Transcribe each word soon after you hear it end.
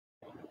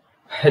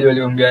Hello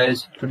everyone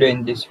guys, today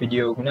in this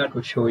video I'm going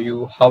to show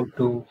you how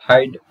to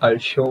hide or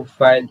show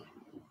file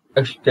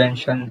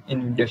extension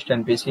in Windows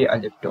 10 PC or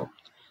laptop.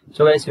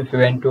 So guys, if you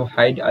want to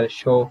hide or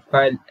show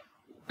file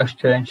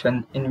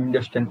extension in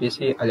Windows 10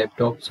 PC or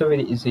laptop, so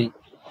very easy.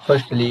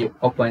 Firstly,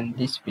 open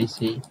this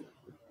PC,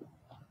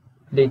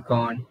 click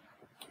on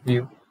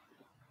view,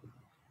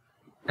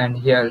 and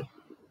here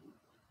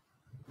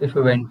if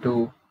you want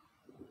to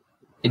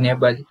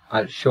enable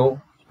or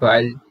show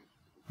file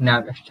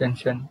nav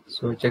extension,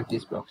 so check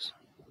this box.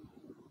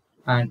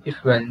 And if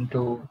you want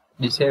to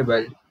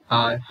disable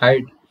or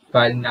hide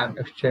file nav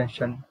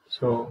extension,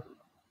 so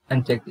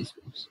uncheck this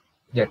box.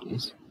 That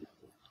is.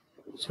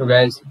 So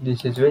guys,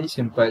 this is very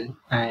simple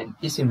and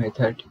easy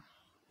method.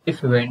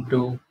 If you want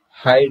to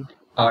hide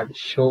or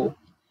show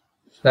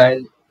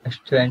file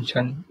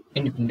extension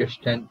in Windows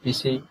 10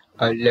 PC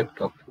or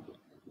laptop,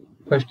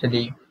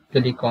 firstly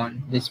click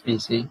on this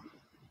PC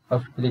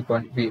or click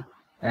on view,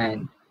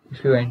 and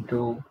if you want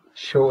to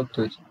show,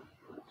 to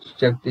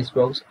check this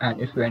box, and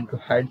if you want to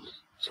hide,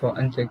 so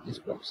uncheck this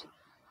box.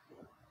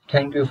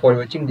 Thank you for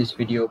watching this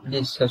video.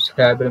 Please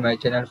subscribe to my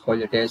channel for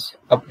latest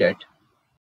update.